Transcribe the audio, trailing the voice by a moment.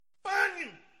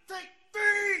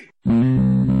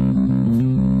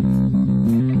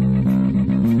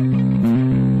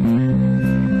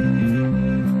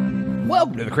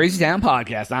the Crazy Town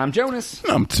Podcast. I'm Jonas.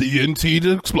 I'm TNT,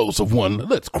 the explosive one.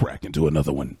 Let's crack into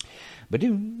another one.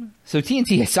 Ba-doom. So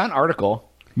TNT, I saw an article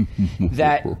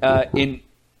that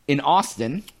in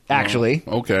Austin, actually.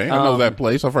 Okay, I know that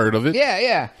place. I've heard of it.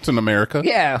 Yeah. It's in America.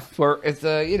 Yeah, it's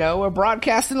we're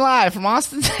broadcasting live from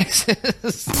Austin,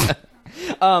 Texas.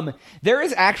 There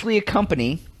is actually a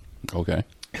company, Okay.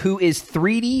 who is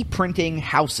 3D printing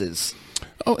houses.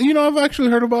 Oh, I've actually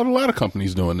heard about a lot of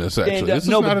companies doing this. Actually, And, this is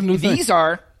not a new thing.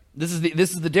 This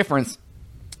is the difference.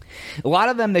 A lot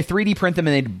of them, they 3D print them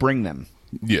and they bring them.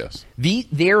 Yes.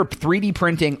 They're 3D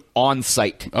printing on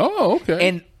site. Oh, okay.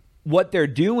 And what they're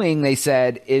doing, they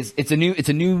said, is it's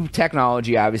a new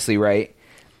technology, obviously, right?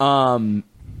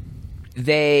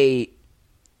 They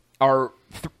are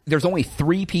there's only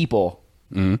 3 people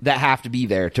that have to be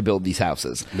there to build these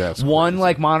houses. That's one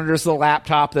crazy. monitors the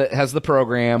laptop that has the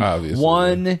program. Obviously.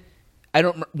 One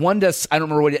does, I don't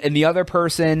remember what, and the other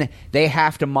person, they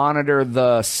have to monitor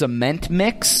the cement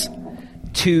mix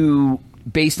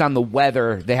based on the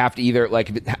weather. They have to either,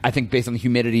 I think based on the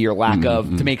humidity or lack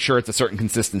of, to make sure it's a certain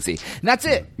consistency. And that's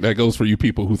it. That goes for you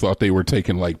people who thought they were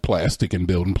taking plastic and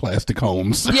building plastic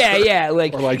homes. Yeah. Or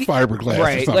fiberglass or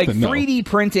right. something. 3D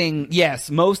printing, yes.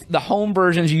 The home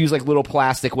versions you use little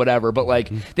plastic, whatever, but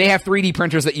they have 3D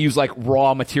printers that use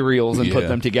raw materials and put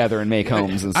them together and make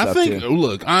homes and stuff. I think, too.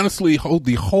 look, honestly,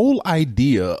 the whole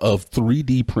idea of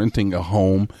 3D printing a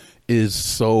home is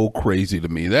so crazy to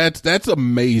me. That's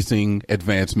amazing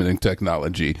advancement in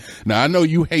technology. Now, I know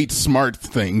you hate smart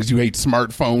things. You hate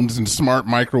smartphones and smart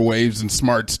microwaves and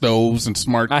smart stoves and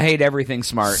I hate everything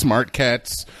smart. Smart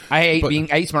cats. I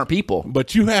hate smart people.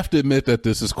 But you have to admit that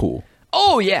this is cool.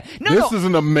 Oh yeah. This is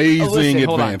an amazing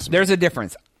hold on. advancement. There's a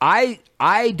difference. I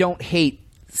don't hate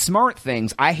smart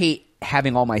things. I hate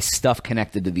having all my stuff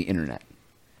connected to the internet.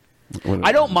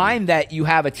 I don't mind that you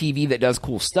have a TV that does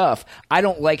cool stuff. I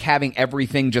don't like having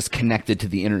everything just connected to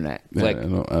the internet. Yeah, I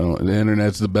don't. The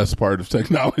internet's the best part of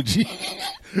technology.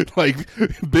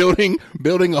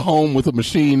 Building a home with a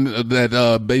machine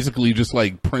that basically just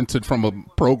prints it from a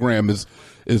program is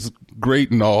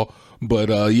great and all.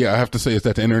 But I have to say is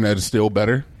that the internet is still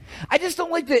better. I just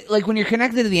don't like that. When you're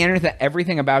connected to the internet, that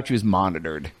everything about you is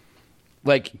monitored.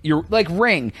 You're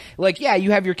Ring.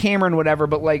 You have your camera and whatever,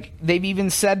 but they've even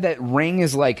said that Ring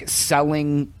is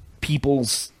selling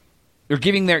people's, or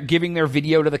giving their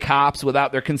video to the cops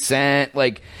without their consent.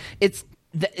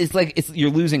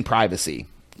 You're losing privacy.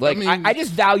 I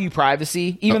just value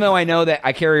privacy, even though I know that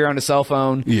I carry around a cell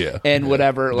phone and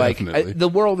whatever. The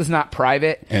world is not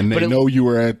private. And they know you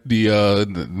were at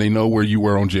they know where you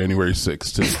were on January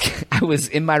 6th, too. I was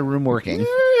in my room working. Yeah,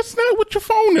 it's not what your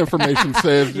phone information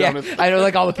says, Jonas. I know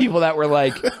all the people that were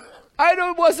I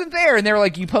wasn't there. And they were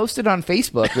you posted on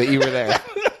Facebook that you were there.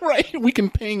 Right. We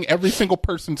can ping every single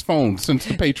person's phone since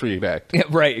the Patriot Act. Yeah,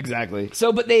 right, exactly.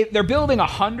 So, but they're building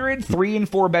 100 3- and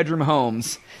 4-bedroom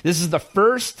homes. This is the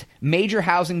first major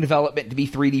housing development to be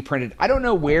 3D printed. I don't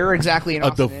know where exactly in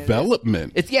Austin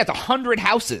development? It's 100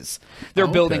 houses they're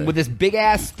building with this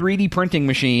big-ass 3D printing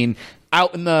machine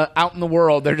out in the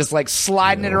world. They're just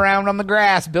sliding it around on the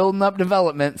grass, building up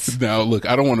developments. Now, look,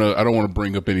 I don't want to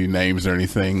bring up any names or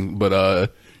anything,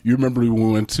 but you remember when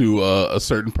we went to a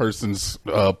certain person's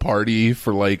party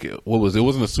for what was it? It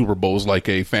wasn't a Super Bowl. It was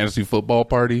a fantasy football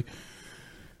party.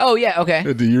 Oh, yeah,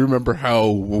 okay. Do you remember how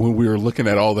when we were looking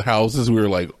at all the houses, we were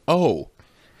like, oh,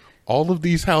 all of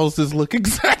these houses look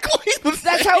exactly the same.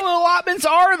 That's how allotments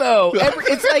are, though.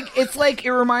 It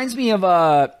reminds me of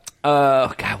God,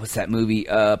 what's that movie?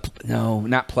 No,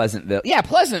 not Pleasantville. Yeah,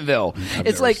 Pleasantville.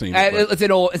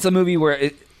 It's a movie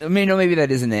where maybe that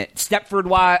isn't it. Stepford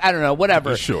Wives, I don't know,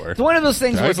 whatever. Sure. It's one of those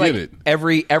things where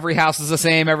every house is the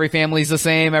same, every family's the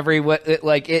same,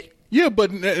 Yeah,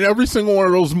 but in every single one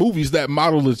of those movies, that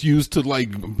model is used to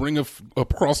bring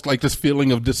across this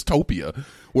feeling of dystopia,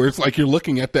 where it's you're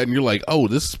looking at that and you're like, oh,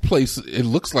 this place, it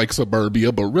looks like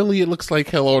suburbia, but really it looks like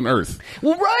hell on earth.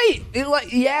 Well, right,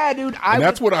 dude. And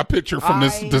that's what I picture from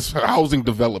this housing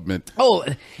development. Oh,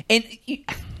 and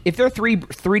if they're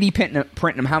 3D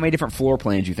printing them, how many different floor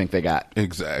plans do you think they got?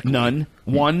 Exactly. None.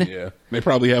 One. Yeah. They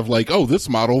probably have this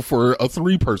model for a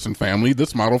 3-person family,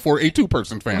 this model for a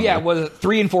 2-person family. Yeah, well,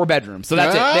 3 and 4 bedrooms. So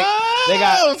that's it.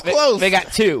 Close. They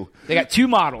got 2. They got 2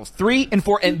 models, 3 and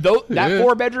 4, and that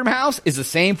 4-bedroom house is the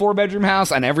same 4-bedroom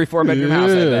house on every 4-bedroom house.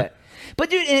 I bet.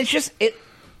 But dude, and it's just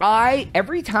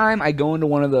every time I go into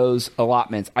one of those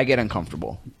allotments, I get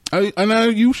uncomfortable.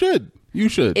 You should. You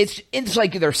should. It's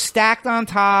they're stacked on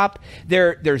top.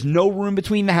 There's no room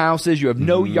between the houses. You have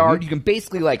no yard. You can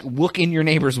basically look in your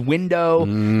neighbor's window.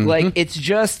 It's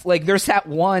just there's that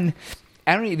one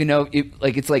I don't even know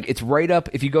it's right up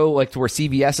if you go like to where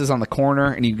CVS is on the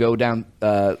corner and you go down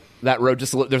that road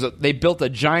just they built a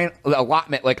giant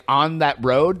allotment like on that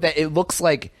road that it looks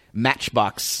like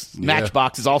Matchbox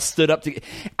is all stood up to.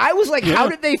 I was like, how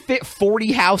did they fit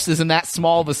 40 houses in that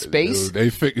small of a space?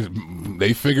 Dude,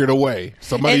 they figured a way.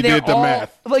 Somebody did the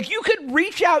math. Like you could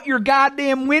reach out your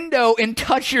goddamn window and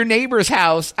touch your neighbor's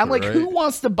house. I'm like, who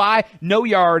wants to buy no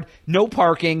yard, no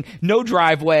parking, no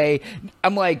driveway?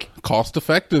 I'm like, cost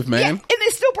effective, man. Yeah, and they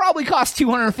still probably cost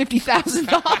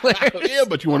 $250,000. Yeah,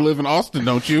 but you want to live in Austin,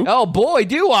 don't you? Oh boy,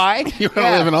 do I! You want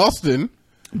to live in Austin,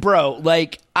 bro?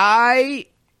 Like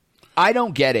I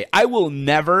don't get it. I will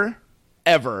never,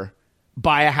 ever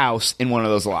buy a house in one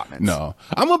of those allotments. No.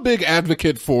 I'm a big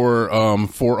advocate for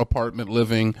apartment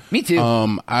living. Me too.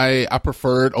 I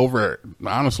prefer it over,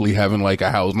 honestly, having like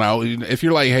a house. Now, if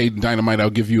you're like, hey, Dynamite,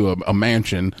 I'll give you a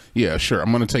mansion. Yeah, sure.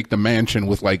 I'm going to take the mansion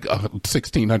with like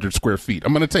 1,600 square feet.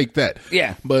 I'm going to take that.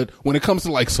 Yeah. But when it comes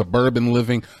to like suburban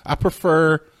living, I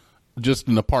prefer just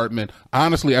an apartment.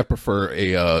 Honestly, I prefer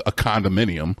a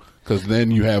condominium. Because then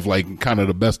you have like kind of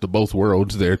the best of both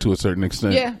worlds there to a certain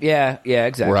extent. Yeah,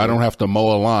 exactly. Where I don't have to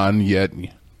mow a lawn yet.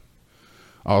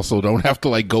 Also, don't have to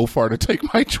like go far to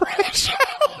take my trash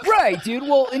out. Right, dude.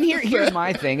 Well, and here's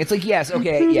my thing. It's like, yes,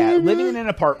 okay, yeah, living in an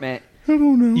apartment, I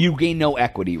don't know. You gain no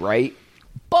equity, right?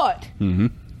 But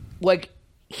like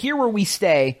here where we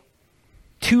stay,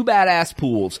 2 badass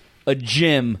pools, a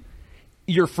gym.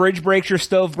 Your fridge breaks, your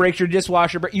stove breaks, your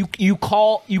dishwasher breaks. You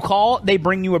call, they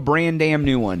bring you a brand damn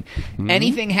new one.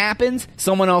 Anything happens,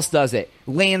 someone else does it.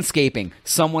 Landscaping,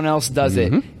 someone else does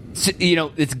it. So,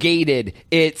 it's gated.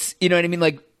 It's, you know what I mean?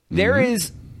 Like, there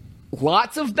is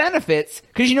lots of benefits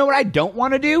because you know what I don't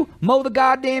want to do? Mow the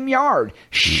goddamn yard.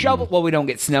 Shovel. Well, we don't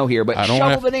get snow here, but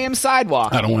shovel the damn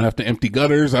sidewalk. I don't want to have to empty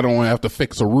gutters. I don't want to have to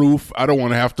fix a roof. I don't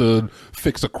want to have to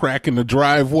fix a crack in the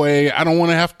driveway. I don't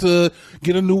want to have to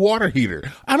get a new water heater.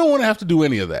 I don't want to have to do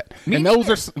any of that. And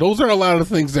those are a lot of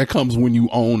the things that comes when you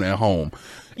own a home.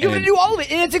 You have to do all of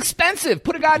it, and it's expensive.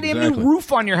 Put a goddamn new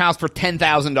roof on your house for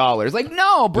 $10,000. Like,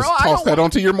 no, bro. Just toss that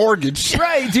onto your mortgage,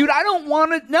 right, dude? I don't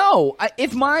want to. No,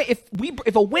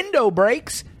 if a window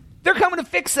breaks, they're coming to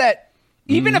fix that.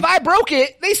 Even if I broke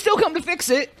it, they still come to fix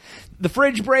it. The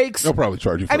fridge breaks. They'll probably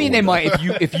charge you. For they might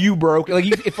if you broke like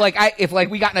if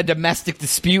we got in a domestic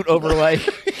dispute over like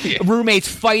roommates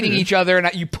fighting each other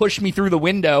and you push me through the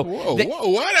window. Whoa,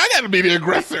 what? I got to be the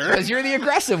aggressor because you're the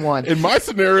aggressive one. In my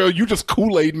scenario, you just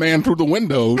Kool-Aid man through the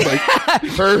window, like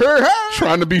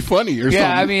trying to be funny or something.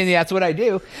 Yeah, I mean that's what I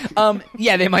do.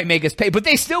 Yeah, they might make us pay, but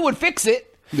they still would fix it.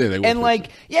 Yeah, they would. And like,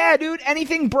 yeah, dude,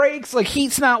 anything breaks, like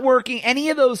heat's not working,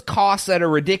 any of those costs that are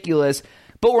ridiculous.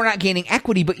 But we're not gaining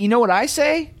equity. But you know what I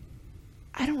say?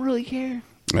 I don't really care.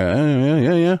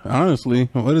 Yeah. Honestly,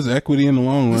 what is equity in the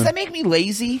long run? Does that make me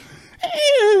lazy?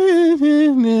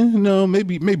 No,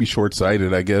 maybe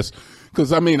short-sighted, I guess.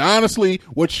 Because, I mean, honestly,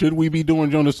 what should we be doing,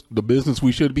 Jonas? The business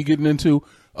we should be getting into?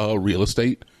 Real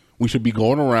estate. We should be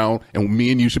going around, and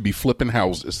me and you should be flipping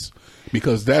houses.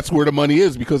 Because that's where the money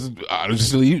is. Because,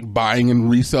 honestly, buying and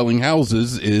reselling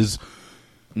houses is...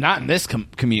 Not in this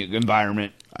commute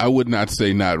environment. I would not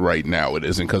say not right now. It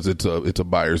isn't because it's a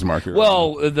buyer's market.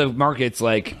 Well, the market's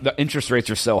like the interest rates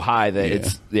are so high that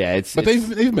it's. But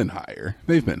they've been higher.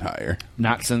 They've been higher.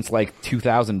 Not since like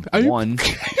 2001.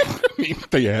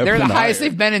 They're the highest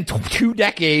they've been in 2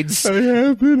 decades. They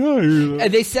have been higher.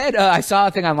 They said I saw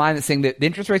a thing online that's saying that the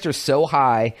interest rates are so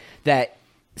high that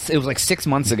it was like 6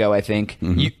 months ago. I think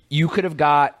you could have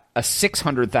got a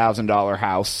 $600,000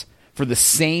 house for the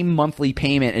same monthly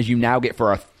payment as you now get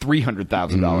for a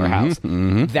 $300,000 house.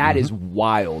 That is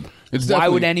wild. Why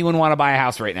would anyone want to buy a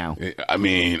house right now? I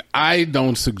mean, I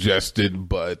don't suggest it,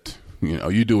 but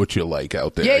you do what you like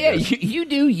out there. Yeah, you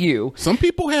do you. Some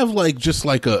people have like just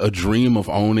like a dream of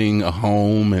owning a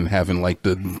home and having like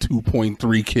the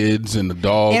 2.3 kids and the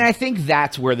dog. And I think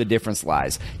that's where the difference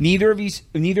lies. Neither of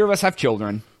us have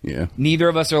children. Yeah. Neither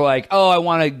of us are like, oh, I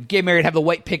want to get married, have the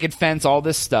white picket fence, all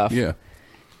this stuff. Yeah.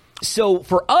 So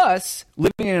for us,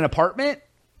 living in an apartment,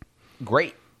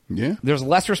 great. Yeah. There's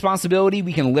less responsibility.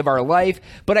 We can live our life.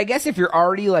 But I guess if you're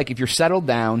already like, if you're settled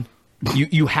down,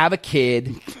 you have a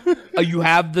kid, you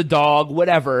have the dog,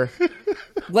 whatever.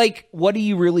 Like, what are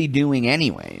you really doing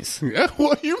anyways? Yeah,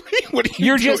 what do you mean? What are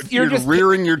you're just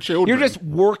rearing your children. You're just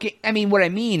working. I mean, what I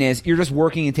mean is you're just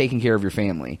working and taking care of your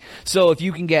family. So if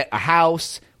you can get a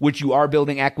house, which you are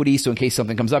building equity, so in case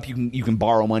something comes up, you can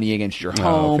borrow money against your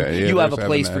home. Okay. Yeah, you have a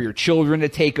place for your children to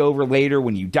take over later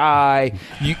when you die.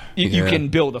 You can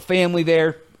build a family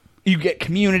there. You get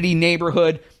community,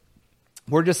 neighborhood.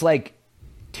 We're just like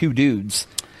 2 dudes.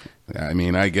 I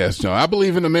mean, I guess, John. I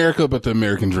believe in America, but the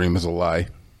American dream is a lie.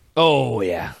 Oh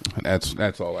yeah, That's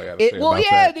all I got to say. Well, about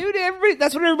yeah, that. dude.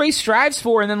 That's what everybody strives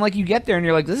for, and then like you get there and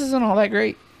you're like, this isn't all that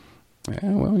great. Yeah,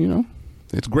 well,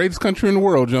 it's the greatest country in the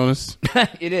world, Jonas.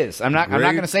 It is. I'm not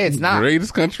going to say it's not.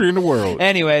 Greatest country in the world.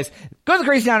 Anyways, go to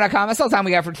thecrazytown.com. That's all the time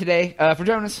we got for today. For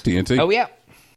Jonas. TNT. Oh, yeah.